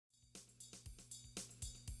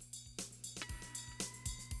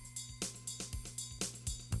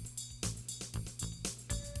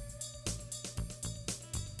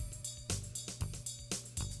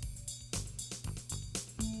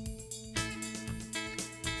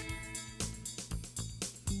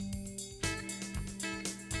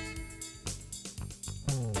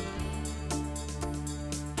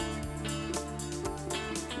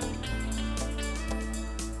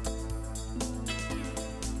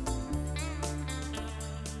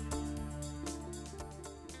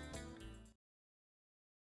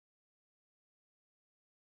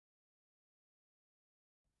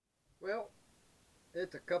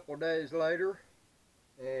It's a couple days later,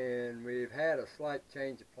 and we've had a slight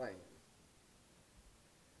change of plan.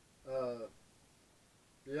 Uh,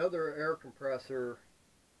 the other air compressor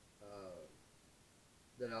uh,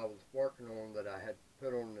 that I was working on, that I had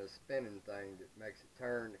put on the spinning thing that makes it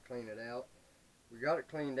turn to clean it out, we got it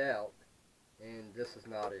cleaned out, and this is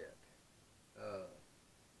not it. Uh,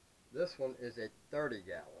 this one is a 30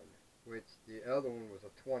 gallon, which the other one was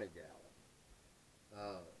a 20 gallon.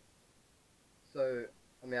 Uh, so,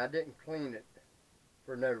 I mean, I didn't clean it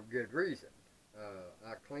for no good reason.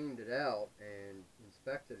 I cleaned it out and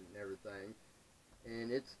inspected it and everything, and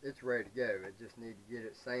it's ready to go. I just need to get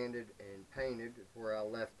it sanded and painted where I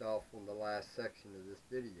left off on the last section of this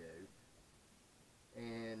video.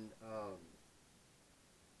 And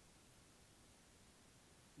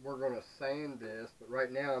we're going to sand this, but right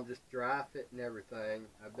now I'm just dry fitting everything.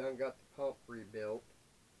 I've done got the pump rebuilt,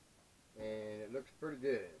 and it looks pretty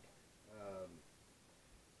good. Um,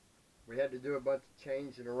 we had to do a bunch of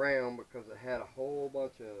changing around because it had a whole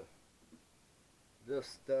bunch of this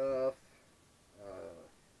stuff,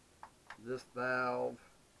 this valve,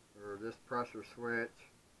 or this pressure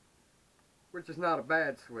switch, which is not a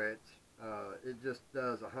bad switch. It just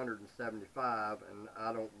does 175, and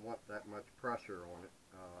I don't want that much pressure on it.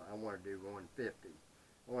 I want to do 150.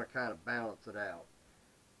 I want to kind of balance it out.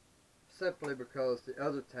 Simply because the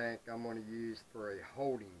other tank I'm going to use for a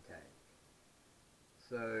holding tank.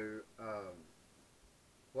 So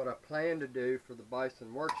what I plan to do for the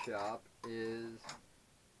Bison workshop is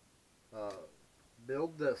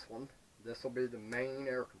build this one. This will be the main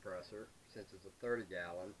air compressor since it's a 30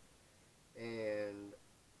 gallon. And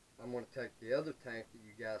I'm going to take the other tank that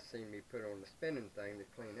you guys see me put on the spinning thing to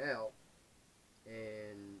clean out,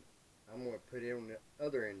 and I'm going to put it on the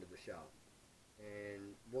other end of the shop.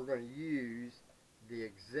 And we're going to use the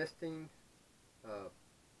existing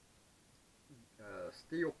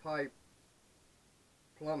steel pipe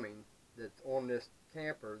plumbing that's on this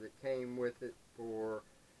camper that came with it for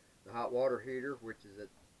the hot water heater, which is at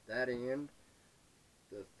that end,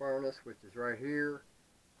 the furnace, which is right here,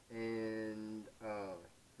 and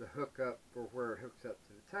the hookup for where it hooks up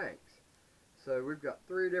to the tanks. So we've got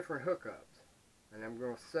 3 different hookups, and I'm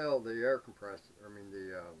going to sell the air compressor,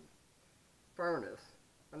 the furnace.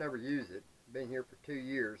 I never use it. Been here for 2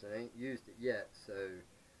 years and I ain't used it yet, so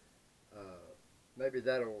maybe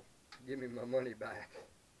that'll give me my money back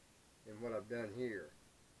in what I've done here.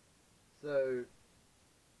 So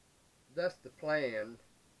that's the plan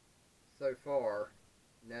so far.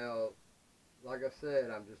 Now, like I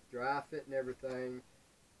said, I'm just dry fitting everything,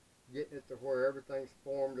 getting it to where everything's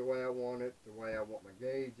formed the way I want it, the way I want my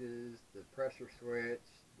gauges, the pressure switch,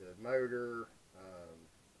 the motor.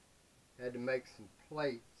 Had to make some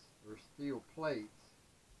plates, or steel plates,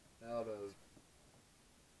 out of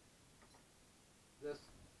this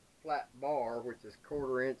flat bar, which is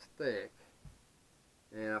 1/4 inch thick,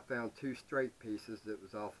 and I found 2 straight pieces that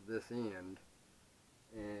was off of this end,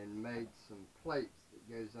 and made some plates that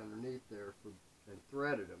goes underneath there and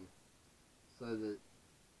threaded them so that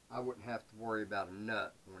I wouldn't have to worry about a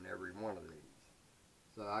nut on every one of these.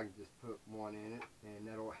 So I can just put one in it, and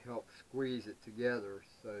that'll help squeeze it together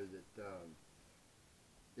so that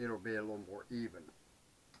it'll be a little more even.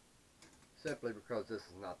 Simply because this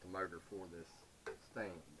is not the motor for this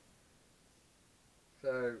stand.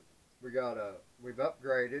 So we've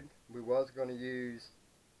upgraded. We was going to use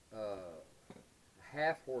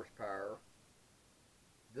half horsepower.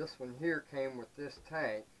 This one here came with this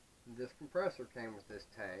tank. This compressor came with this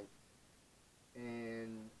tank,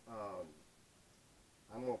 and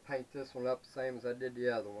I'm going to paint this one up the same as I did the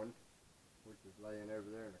other one, which is laying over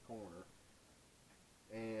there in the corner.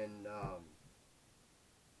 And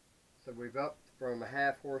so we've upped from a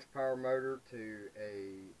half horsepower motor to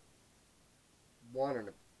a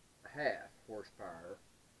 1.5 horsepower,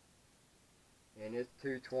 and it's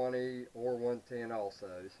 220 or 110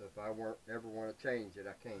 also, so if I ever want to change it,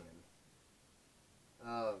 I can.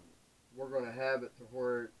 We're going to have it to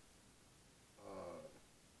where it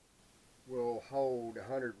will hold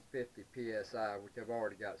 150 psi, which I've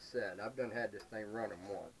already got set. I've had this thing running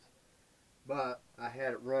once, but I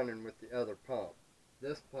had it running with the other pump.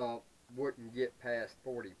 This pump wouldn't get past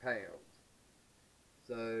 40 pounds.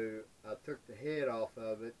 So I took the head off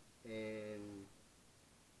of it, and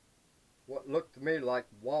what looked to me like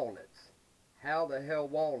walnuts. How the hell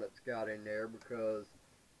walnuts got in there, because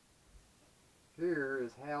here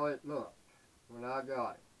is how it looked when I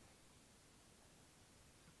got it.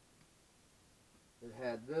 It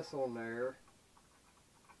had this on there.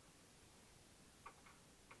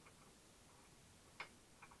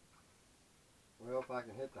 Well, if I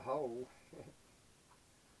can hit the hole.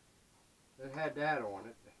 it had that on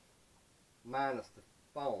it, minus the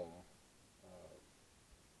foam.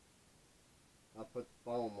 I put the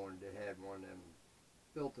foam on it. It had one of them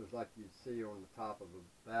filters like you'd see on the top of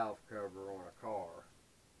a valve cover on a car,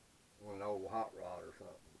 on an old hot rod or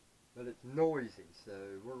something. But it's noisy, so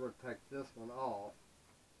we're going to take this one off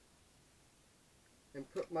and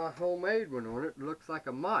put my homemade one on it. It looks like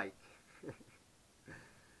a mic.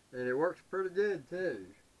 And it works pretty good too.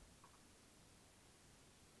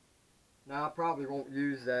 Now I probably won't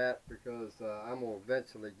use that because I'm going to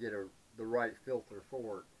eventually get the right filter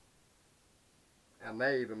for it. I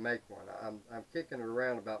may even make one. I'm kicking it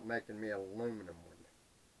around about making me an aluminum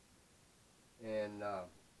one. And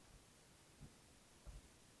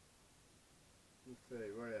let's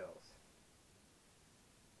see, what else?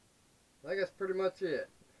 I think that's pretty much it.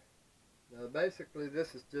 Now basically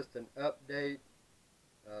this is just an update,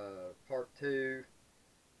 part 2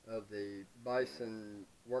 of the Bison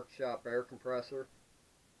Workshop air compressor.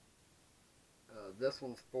 This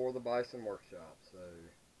one's for the Bison Workshop, so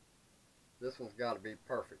this one's got to be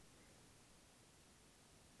perfect.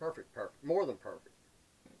 Perfect, perfect. More than perfect.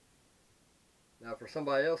 Now for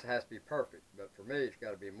somebody else it has to be perfect, but for me it's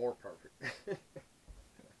got to be more perfect.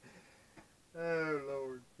 Oh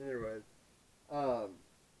Lord. Anyway,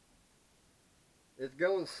 it's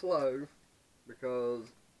going slow because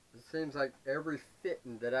it seems like every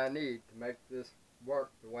fitting that I need to make this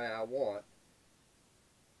work the way I want.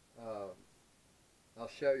 I'll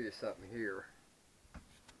show you something here.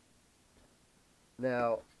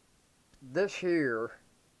 Now, this here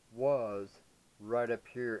was right up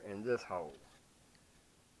here in this hole,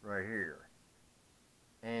 right here.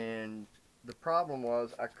 And the problem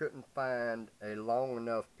was I couldn't find a long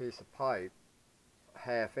enough piece of pipe,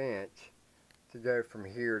 1/2 inch, to go from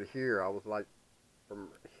here to here. I was like from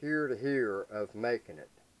here to here of making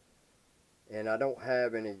it. And I don't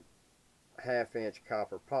have any 1/2 inch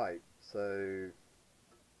copper pipe, so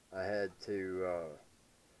I had to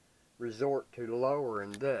resort to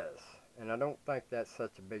lowering this. And I don't think that's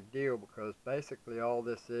such a big deal because basically all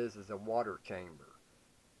this is a water chamber.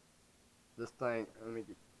 This thing, let me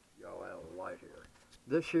get y'all out of the light here.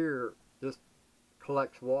 This here just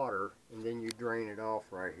collects water and then you drain it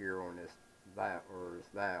off right here on this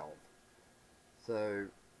valve. So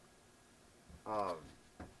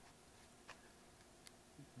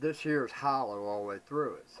this here is hollow all the way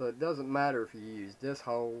through it, so it doesn't matter if you use this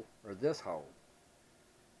hole or this hole.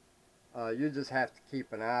 You just have to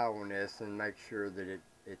keep an eye on this and make sure that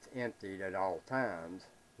it's emptied at all times,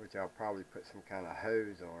 which I'll probably put some kind of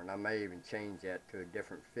hose on. I may even change that to a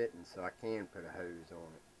different fitting so I can put a hose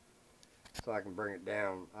on it, so I can bring it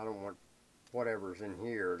down. I don't want whatever's in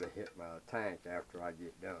here to hit my tank after I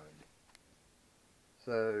get done.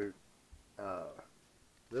 So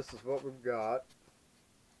this is what we've got.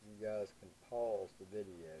 You guys can pause the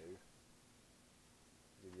video,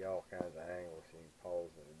 give you all kinds of angles so you can pause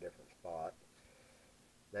at a different spot.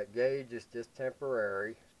 That gauge is just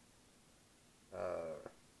temporary.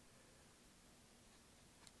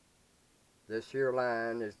 This here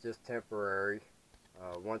line is just temporary.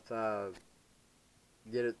 Once I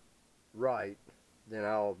get it right, then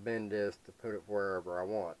I'll bend this to put it wherever I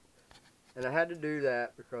want. And I had to do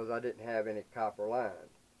that because I didn't have any copper line.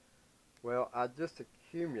 Well, I just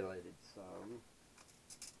accumulated some,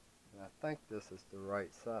 and I think this is the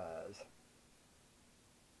right size.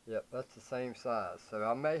 Yep, that's the same size. So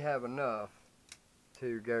I may have enough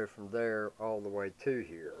to go from there all the way to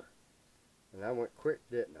here. And I went quick,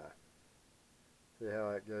 didn't I? See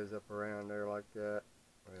how it goes up around there like that?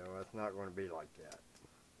 Well, it's not going to be like that.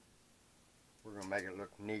 We're going to make it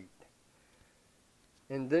look neat.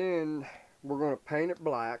 And then we're going to paint it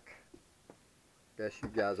black. Guess you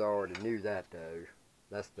guys already knew that though.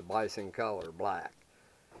 That's the Bison color, black.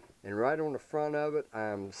 And right on the front of it,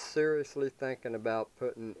 I'm seriously thinking about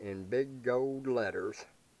putting in big gold letters,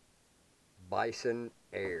 Bison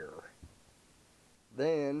Air.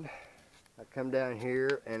 Then I come down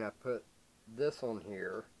here and I put this on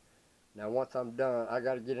here. Now once I'm done, I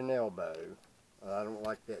got to get an elbow. I don't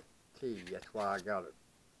like that T. That's why I got it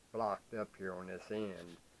blocked up here on this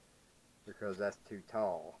end, because that's too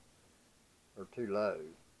tall or too low.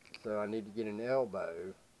 So I need to get an elbow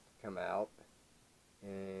to come out,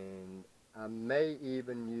 and I may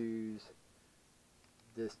even use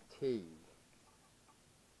this T,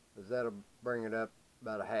 because that'll bring it up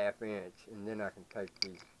about a 1/2 inch, and then I can take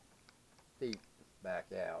these feet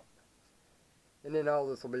back out. And then all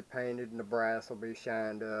this will be painted and the brass will be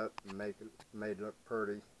shined up and made look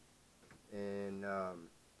pretty. And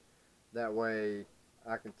that way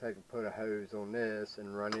I can take and put a hose on this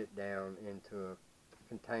and run it down into a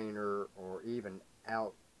container or even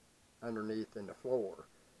out underneath in the floor.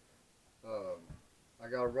 I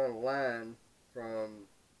got to run a line from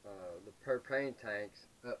the propane tanks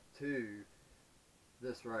up to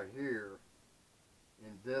this right here,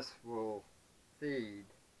 and this will feed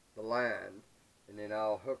the line, and then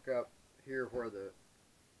I'll hook up here where the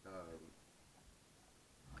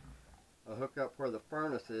I'll hook up where the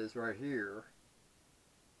furnace is right here,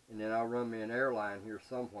 and then I'll run me an air line here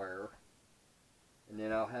somewhere, and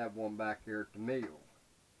then I'll have one back here at the mill.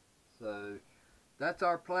 So that's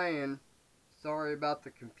our plan. Sorry about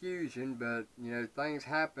the confusion, but you know, things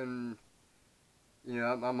happen. You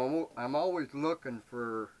know, I'm always looking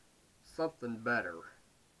for something better,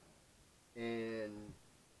 and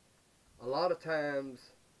a lot of times,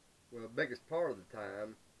 well, biggest part of the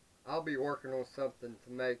time, I'll be working on something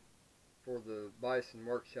to make for the Bison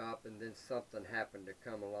workshop, and then something happened to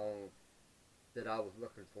come along that I was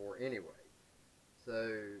looking for anyway.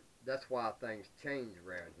 So that's why things change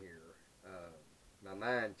around here. My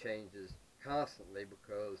mind changes constantly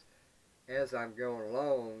because as I'm going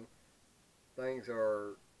along, things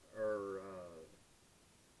are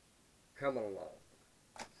coming along.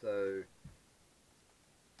 So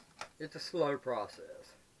it's a slow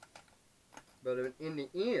process. But in the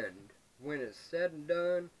end, when it's said and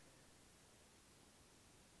done,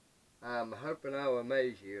 I'm hoping I'll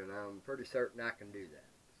amaze you, and I'm pretty certain I can do that.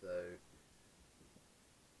 So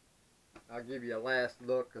I'll give you a last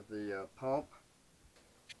look at the pump.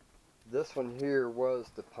 This one here was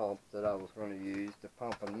the pump that I was going to use to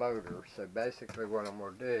pump a motor. So basically what I'm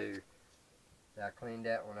going to do is I cleaned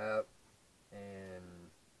that one up and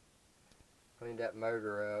cleaned that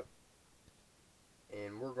motor up,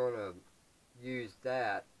 and we're going to use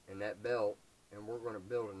that and that belt, and we're going to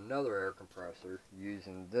build another air compressor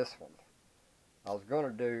using this one. I was going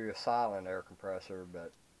to do a silent air compressor,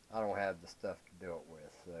 but I don't have the stuff to do it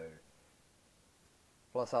with. So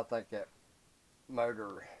plus I think that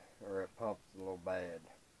motor or that pump's a little bad.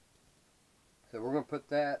 So we're going to put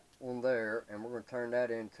that on there, and we're going to turn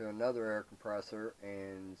that into another air compressor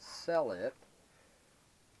and sell it.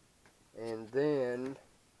 And then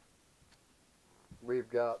we've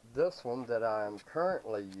got this one that I'm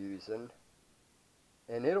currently using,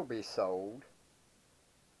 and it'll be sold.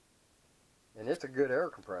 And it's a good air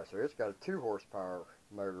compressor. It's got a 2 horsepower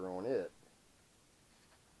motor on it.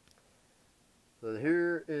 So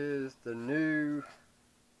here is the new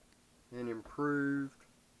and improved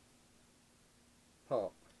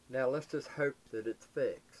pump. Now let's just hope that it's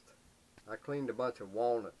fixed. I cleaned a bunch of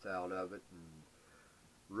walnuts out of it and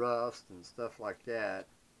rust and stuff like that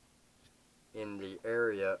in the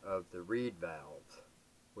area of the reed valves,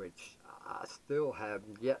 which I still have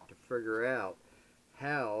yet to figure out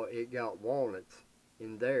how it got walnuts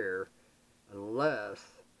in there unless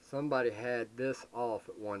somebody had this off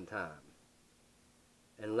at one time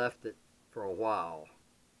and left it for a while,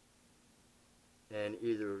 and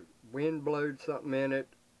either wind blowed something in it,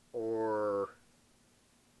 or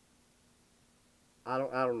I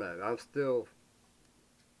don't know. I'm still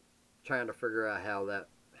trying to figure out how that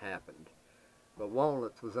happened. But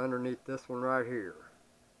walnuts was underneath this one right here.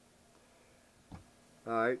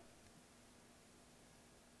 Alright.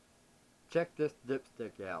 Check this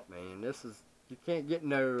dipstick out, man. This is, you can't get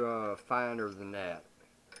no finer than that.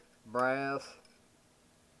 Brass,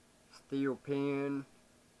 steel pin,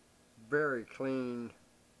 very clean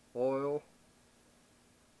oil.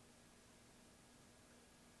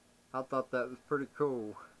 I thought that was pretty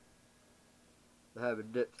cool to have a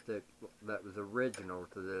dipstick that was original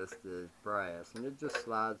to this, the brass, and it just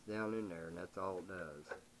slides down in there, and that's all it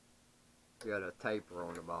does. You got a taper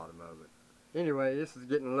on the bottom of it. Anyway, this is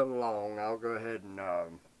getting a little long. I'll go ahead and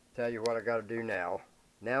tell you what I got to do now.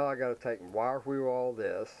 Now I got to take and wire wheel all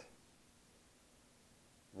this,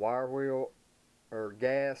 wire wheel or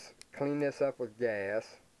gas, clean this up with gas,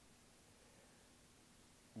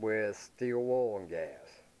 with steel wool and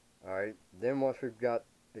gas. Alright, then once we've got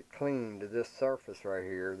it cleaned to this surface right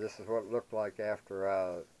here, this is what it looked like after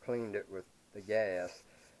I cleaned it with the gas,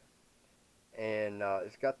 and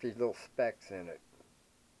it's got these little specks in it.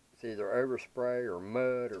 It's either overspray or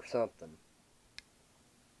mud or something,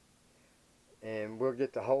 and we'll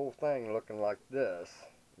get the whole thing looking like this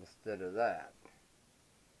instead of that,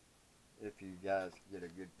 if you guys get a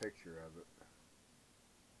good picture of it.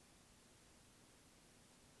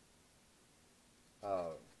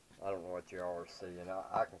 I don't know what you all are seeing.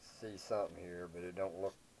 I can see something here, but it don't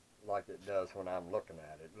look like it does when I'm looking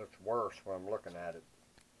at it. It looks worse when I'm looking at it.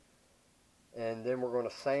 And then we're going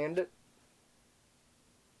to sand it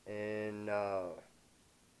and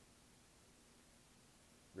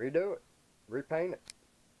redo it, repaint it.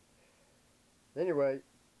 Anyway,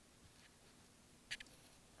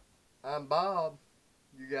 I'm Bob.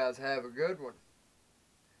 You guys have a good one.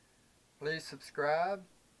 Please subscribe,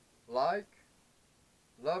 like.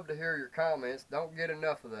 Love to hear your comments. Don't get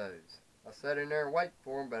enough of those. I sit in there and wait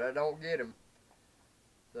for them, but I don't get them.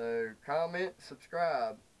 So comment,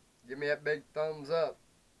 subscribe. Give me that big thumbs up.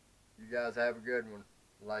 You guys have a good one.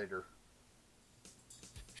 Later.